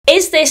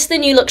this the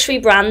new luxury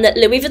brand that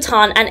Louis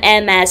Vuitton and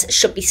Hermes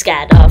should be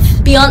scared of?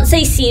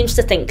 Beyoncé seems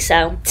to think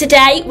so.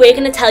 Today, we're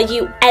going to tell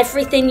you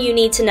everything you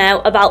need to know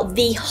about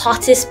the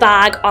hottest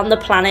bag on the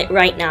planet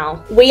right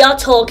now. We are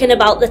talking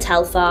about the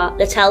Telfar,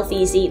 the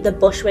Telfeasy, the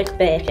Bushwick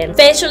Birkin.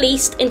 First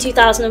released in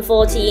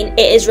 2014, it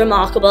is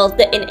remarkable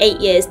that in 8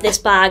 years, this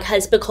bag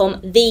has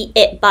become the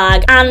it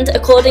bag. And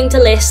according to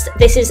List,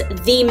 this is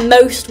the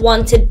most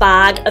wanted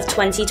bag of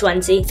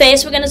 2020.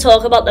 First, we're going to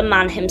talk about the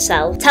man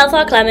himself.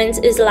 Telfar Clemens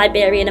is a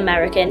Liberian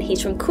American.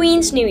 He's from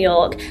Queens, New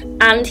York,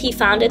 and he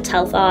founded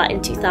Telfar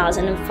in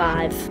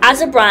 2005.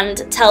 As a brand,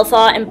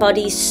 Telfar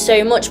embodies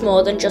so much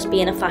more than just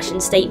being a fashion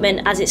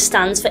statement, as it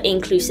stands for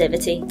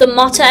inclusivity. The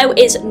motto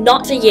is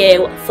not for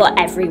you, for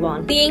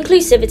everyone. The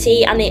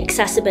inclusivity and the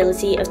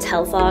accessibility of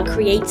Telfar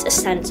creates a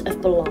sense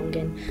of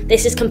belonging.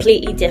 This is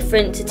completely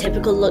different to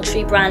typical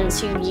luxury brands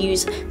who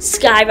use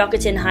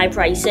skyrocketing high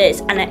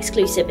prices and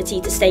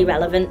exclusivity to stay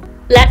relevant.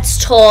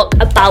 Let's talk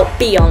about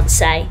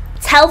Beyoncé.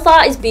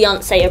 Telfar is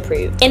Beyoncé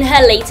approved. In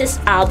her latest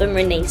album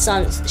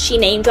Renaissance, she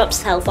name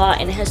drops Telfar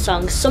in her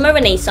song Summer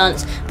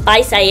Renaissance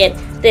by saying,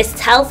 "This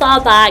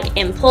Telfar bag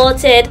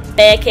imported,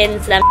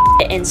 Birkins them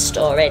in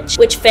storage,"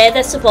 which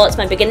further supports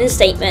my beginning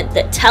statement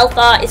that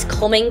Telfar is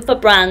coming for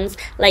brands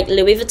like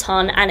Louis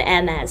Vuitton and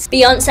Hermes.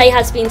 Beyoncé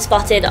has been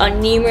spotted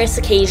on numerous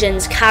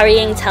occasions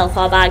carrying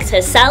Telfar bags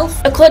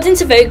herself. According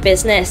to Vogue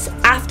Business,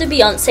 after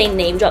Beyoncé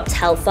name dropped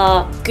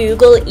Telfar,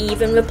 Google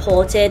even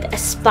reported a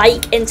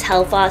spike in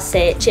Telfar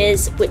searches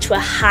which were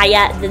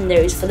higher than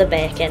those for the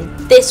Birkin.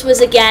 This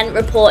was again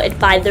reported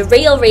by The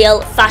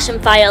Real, Fashion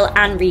File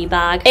and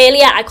Rebag.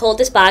 Earlier I called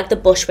this bag the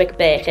Bushwick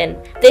Birkin.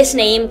 This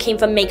name came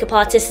from makeup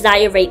artist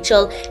Zaya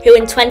Rachel, who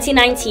in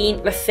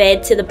 2019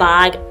 referred to the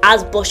bag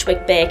as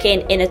Bushwick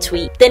Birkin in a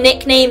tweet. The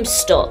nickname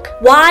stuck.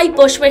 Why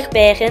Bushwick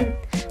Birkin?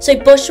 So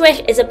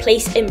Bushwick is a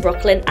place in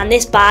Brooklyn, and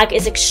this bag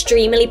is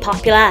extremely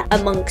popular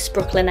amongst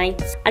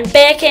Brooklynites. And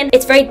Birkin,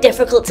 it's very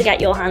difficult to get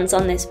your hands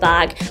on this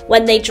bag.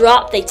 When they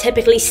drop, they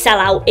typically sell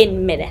out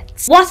in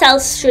minutes. What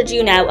else should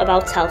you know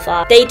about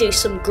Telfar? They do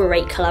some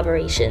great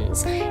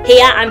collaborations.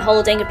 Here I'm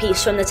holding a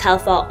piece from the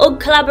Telfar UGG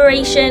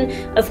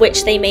collaboration, of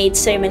which they made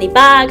so many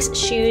bags,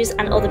 shoes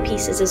and other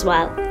pieces as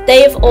well.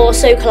 They have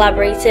also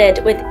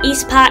collaborated with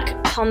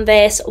Eastpak,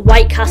 Converse,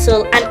 White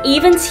Castle and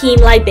even Team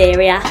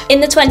Liberia. In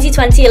the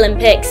 2020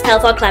 Olympics,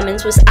 Telfar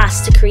Clemens was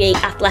asked to create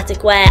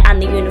athletic wear and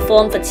the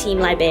uniform for Team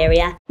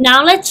Liberia.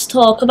 Now let's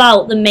talk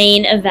about the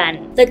main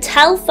event, the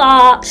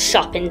Telfar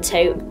shopping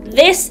tote.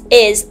 This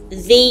is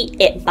the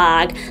it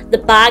bag, the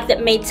bag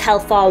that made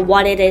Telfar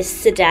what it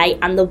is today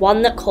and the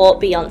one that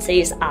caught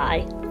Beyoncé's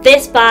eye.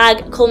 This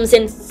bag comes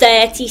in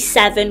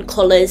 37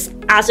 colours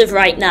as of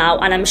right now,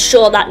 and I'm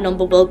sure that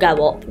number will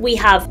go up. We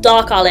have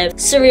dark olive,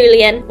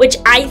 cerulean, which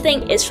I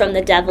think is from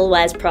The Devil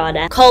Wears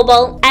Prada,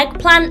 cobalt,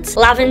 eggplant,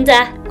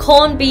 lavender,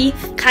 corned beef.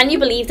 Can you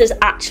believe there's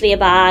actually a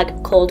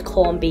bag called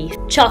corned beef?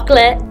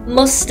 Chocolate,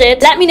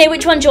 mustard. Let me know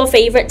which one's your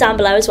favourite down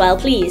below as well,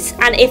 please.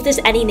 And if there's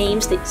any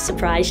names that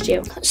surprised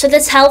you. So the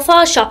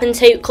Telfar shopping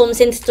tote comes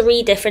in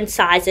 3 different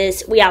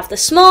sizes. We have the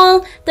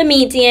small, the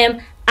medium,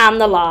 and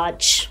the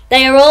large.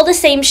 They are all the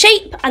same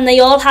shape and they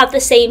all have the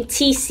same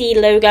TC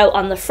logo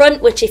on the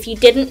front, which if you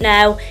didn't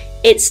know,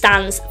 it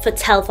stands for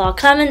Telfar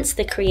Clemens,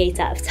 the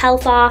creator of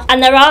Telfar.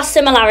 And there are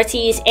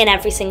similarities in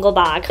every single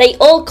bag. They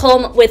all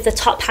come with the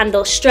top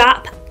handle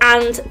strap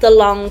and the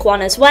long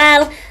one as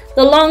well.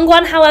 The long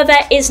one, however,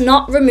 is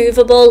not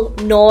removable,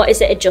 nor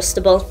is it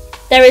adjustable.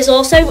 There is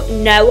also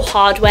no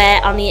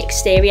hardware on the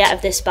exterior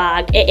of this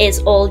bag. It is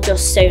all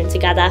just sewn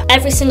together.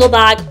 Every single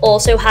bag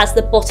also has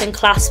the button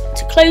clasp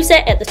to close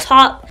it at the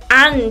top.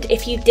 And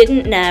if you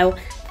didn't know,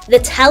 the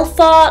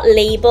Telfar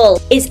label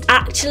is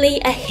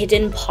actually a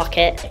hidden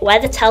pocket. Where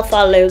the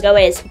Telfar logo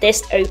is,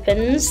 this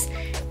opens.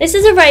 This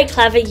is a very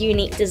clever,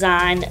 unique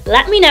design.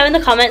 Let me know in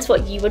the comments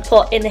what you would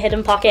put in the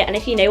hidden pocket and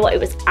if you know what it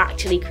was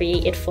actually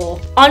created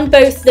for. On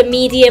both the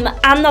medium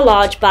and the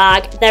large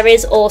bag, there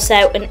is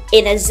also an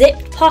inner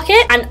zipped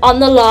pocket, and on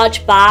the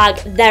large bag,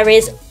 there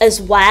is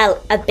as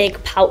well a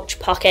big pouch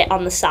pocket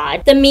on the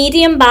side. The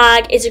medium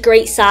bag is a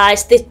great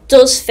size. This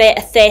does fit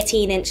a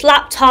 13-inch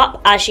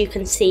laptop, as you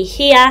can see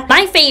here.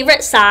 My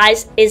favourite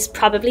size is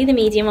probably the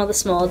medium or the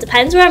small,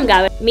 depends where I'm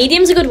going.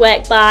 Medium's a good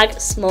work bag,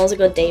 small's a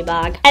good day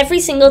bag. Every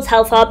single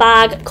Telfar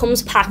bag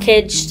comes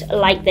packaged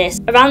like this.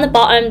 Around the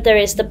bottom there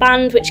is the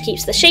band which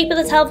keeps the shape of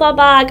the Telfar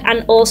bag,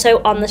 and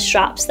also on the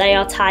straps they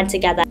are tied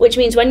together, which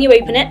means when you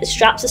open it the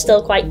straps are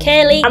still quite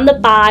curly and the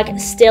bag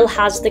still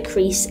has the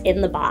crease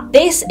in the back.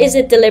 This is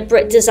a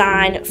deliberate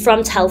design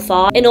from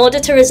Telfar in order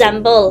to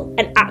resemble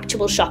an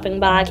actual shopping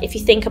bag. If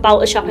you think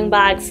about a shopping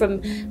bag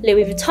from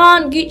Louis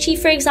Vuitton, Gucci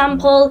for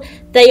example,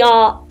 They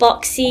are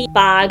boxy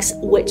bags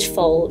which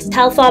fold.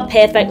 Telfar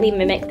perfectly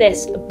mimic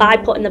this by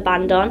putting the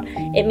band on.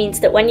 It means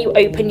that when you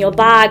open your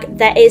bag,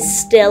 there is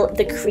still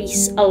the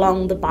crease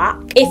along the back.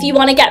 If you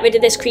want to get rid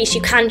of this crease,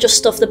 you can just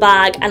stuff the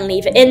bag and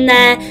leave it in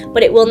there,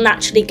 but it will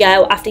naturally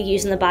go after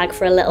using the bag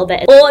for a little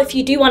bit. Or if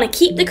you do want to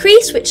keep the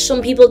crease, which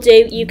some people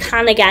do, you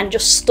can again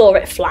just store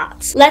it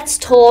flat. Let's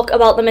talk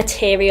about the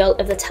material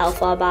of the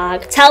Telfar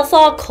bag.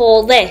 Telfar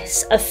call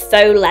this a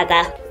faux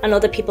leather, and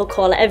other people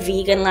call it a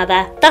vegan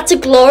leather. That's a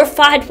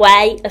glorified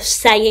way of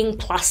saying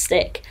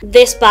plastic.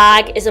 This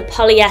bag is a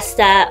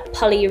polyester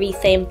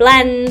polyurethane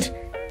blend,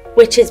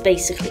 which is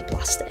basically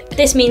plastic.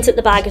 This means that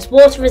the bag is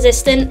water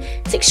resistant,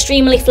 it's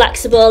extremely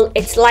flexible,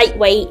 it's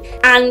lightweight,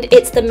 and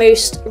it's the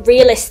most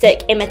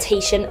realistic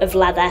imitation of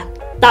leather.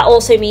 That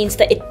also means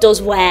that it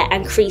does wear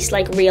and crease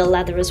like real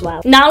leather as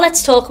well. Now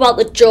let's talk about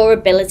the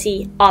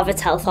durability of a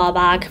Telfar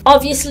bag.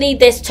 Obviously,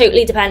 this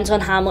totally depends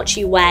on how much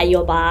you wear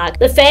your bag.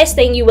 The first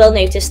thing you will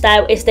notice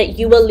though is that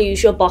you will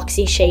lose your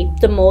boxy shape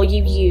the more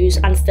you use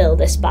and fill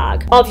this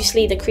bag.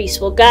 Obviously, the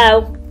crease will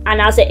go, and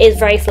as it is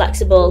very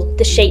flexible,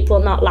 the shape will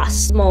not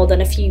last more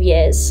than a few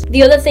years.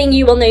 The other thing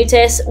you will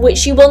notice,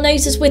 which you will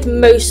notice with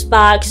most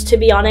bags to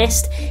be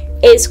honest,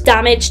 is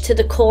damage to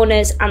the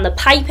corners and the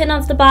piping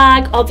of the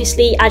bag.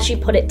 Obviously, as you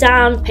put it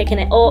down, picking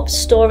it up,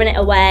 storing it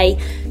away,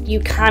 you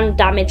can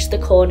damage the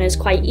corners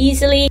quite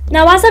easily.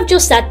 Now, as I've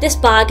just said, this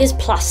bag is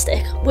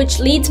plastic, which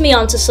leads me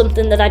on to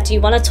something that I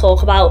do want to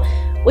talk about,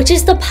 which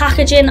is the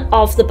packaging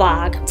of the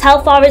bag.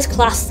 Telfar is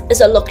classed as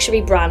a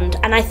luxury brand,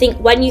 and I think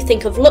when you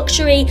think of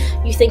luxury,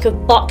 you think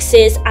of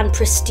boxes and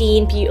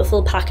pristine,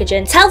 beautiful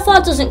packaging.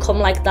 Telfar doesn't come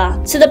like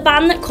that. So the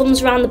band that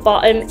comes around the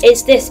bottom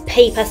is this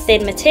paper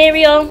thin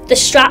material. The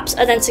straps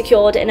are then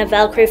secured in a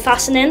Velcro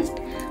fastening.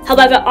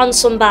 However, on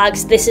some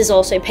bags, this is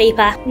also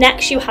paper.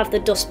 Next, you have the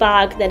dust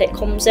bag that it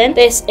comes in.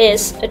 This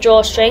is a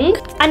drawstring.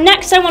 And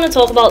next, I want to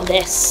talk about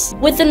this.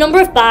 With the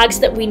number of bags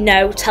that we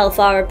know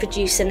Telfar are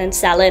producing and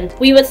selling,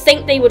 we would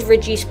think they would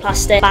reduce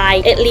plastic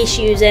by at least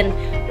using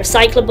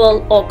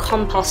recyclable or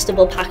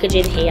compostable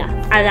packaging here.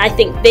 And I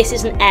think this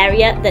is an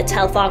area that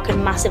Telfar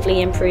can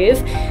massively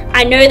improve.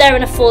 I know they're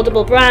an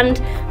affordable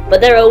brand, but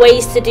there are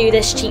ways to do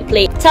this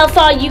cheaply.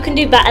 Telfar, you can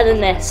do better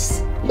than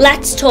this.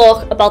 Let's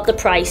talk about the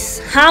price.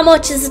 How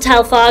much is a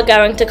Telfar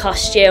going to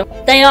cost you?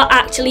 They are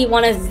actually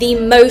one of the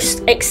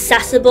most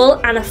accessible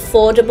and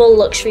affordable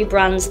luxury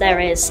brands there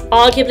is.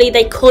 Arguably,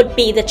 they could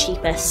be the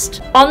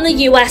cheapest. On the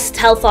US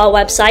Telfar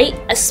website,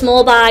 a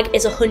small bag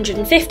is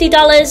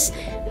 $150,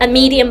 a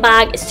medium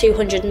bag is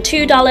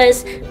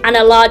 $202, and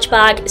a large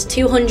bag is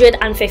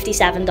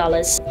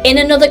 $257. In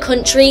another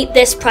country,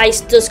 this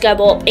price does go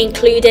up,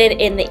 including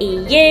in the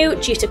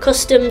EU, due to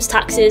customs,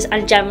 taxes,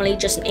 and generally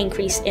just an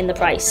increase in the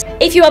price.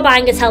 If you are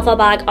buying a Telfar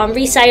bag on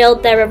resale,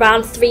 they're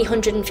around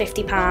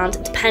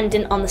 £350,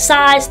 depending on the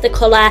size, the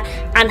colour,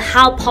 and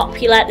how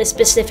popular the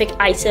specific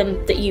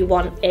item that you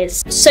want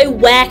is. So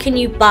where can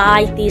you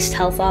buy these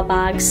Telfar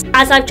bags?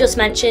 As I've just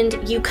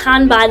mentioned, you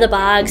can buy the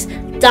bags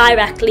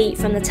directly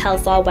from the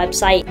Telfar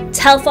website.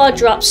 Telfar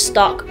drops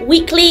stock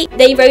weekly.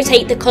 They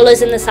rotate the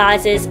colours and the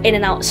sizes in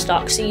and out of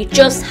stock, so you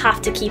just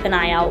have to keep an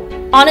eye out.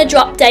 On a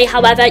drop day,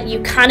 however,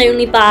 you can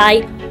only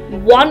buy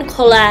one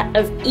colour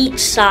of each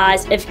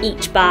size of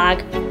each bag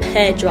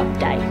per drop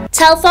day.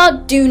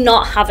 Telfar do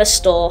not have a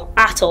store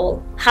at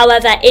all.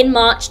 However, in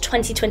March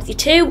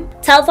 2022,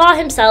 Telfar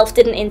himself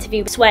did an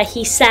interview where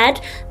he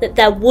said that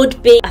there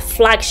would be a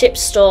flagship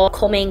store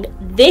coming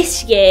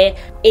this year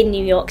in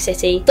New York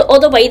City. The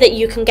other way that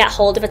you can get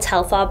hold of a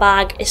Telfar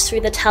bag is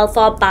through the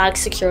Telfar Bag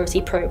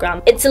Security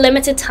Program. It's a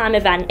limited time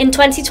event. In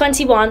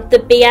 2021, the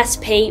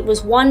BSP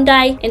was 1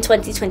 day. In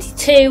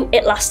 2022,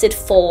 it lasted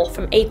 4,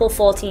 from April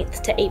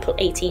 14th to April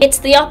 18th. It's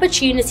the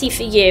opportunity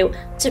for you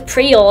to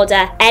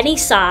pre-order any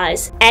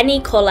size, any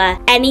colour,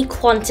 any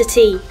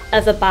quantity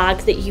of a bag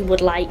that you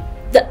would like.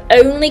 The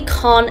only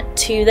con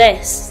to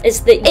this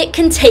is that it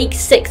can take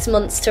 6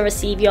 months to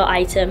receive your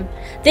item.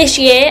 This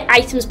year,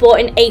 items bought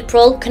in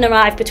April can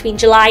arrive between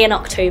July and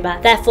October.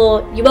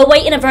 Therefore, you are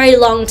waiting a very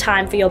long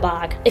time for your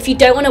bag. If you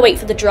don't want to wait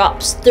for the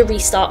drops, the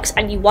restocks,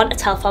 and you want a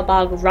Telfar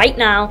bag right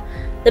now,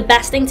 the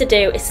best thing to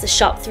do is to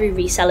shop through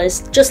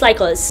resellers, just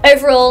like us.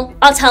 Overall,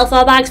 are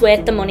Telfar bags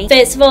worth the money?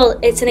 First of all,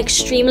 it's an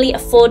extremely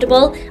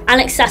affordable and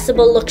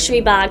accessible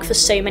luxury bag for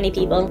so many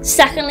people.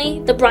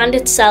 Secondly, the brand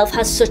itself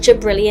has such a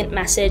brilliant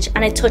message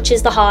and it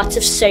touches the hearts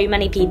of so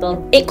many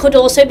people. It could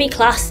also be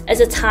classed as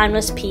a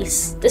timeless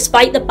piece.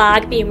 Despite the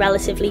bag being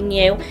relatively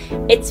new,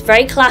 it's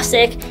very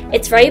classic,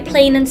 it's very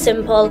plain and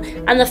simple,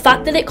 and the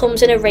fact that it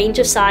comes in a range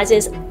of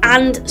sizes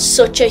and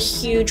such a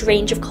huge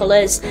range of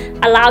colours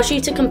allows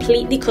you to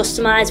completely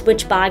customise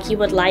which bag you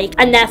would like,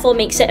 and therefore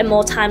makes it a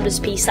more timeless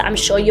piece that I'm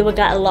sure you will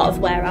get a lot of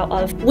wear out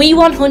of. We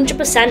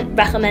 100%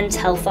 recommend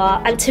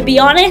Telfar, and to be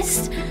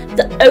honest,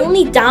 the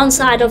only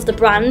downside of the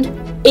brand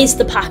is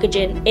the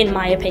packaging, in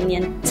my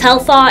opinion.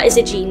 Telfar is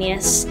a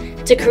genius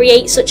to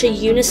create such a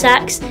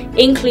unisex,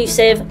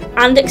 inclusive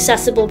and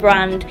accessible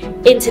brand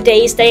in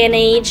today's day and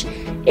age.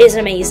 is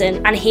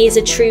amazing, and he is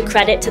a true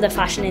credit to the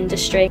fashion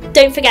industry.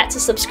 Don't forget to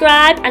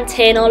subscribe and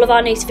turn all of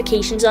our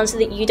notifications on so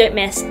that you don't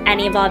miss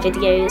any of our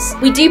videos.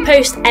 We do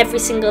post every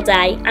single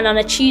day, and on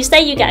a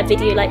Tuesday you get a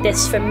video like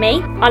this from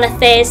me. On a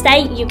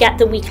Thursday you get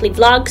the weekly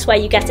vlogs where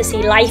you get to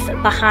see life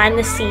behind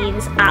the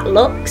scenes at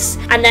Luxe,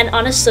 and then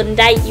on a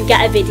Sunday you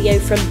get a video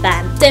from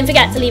Ben. Don't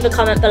forget to leave a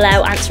comment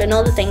below answering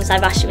all the things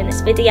I've asked you in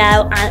this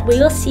video, and we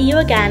will see you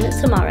again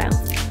tomorrow.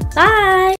 Bye!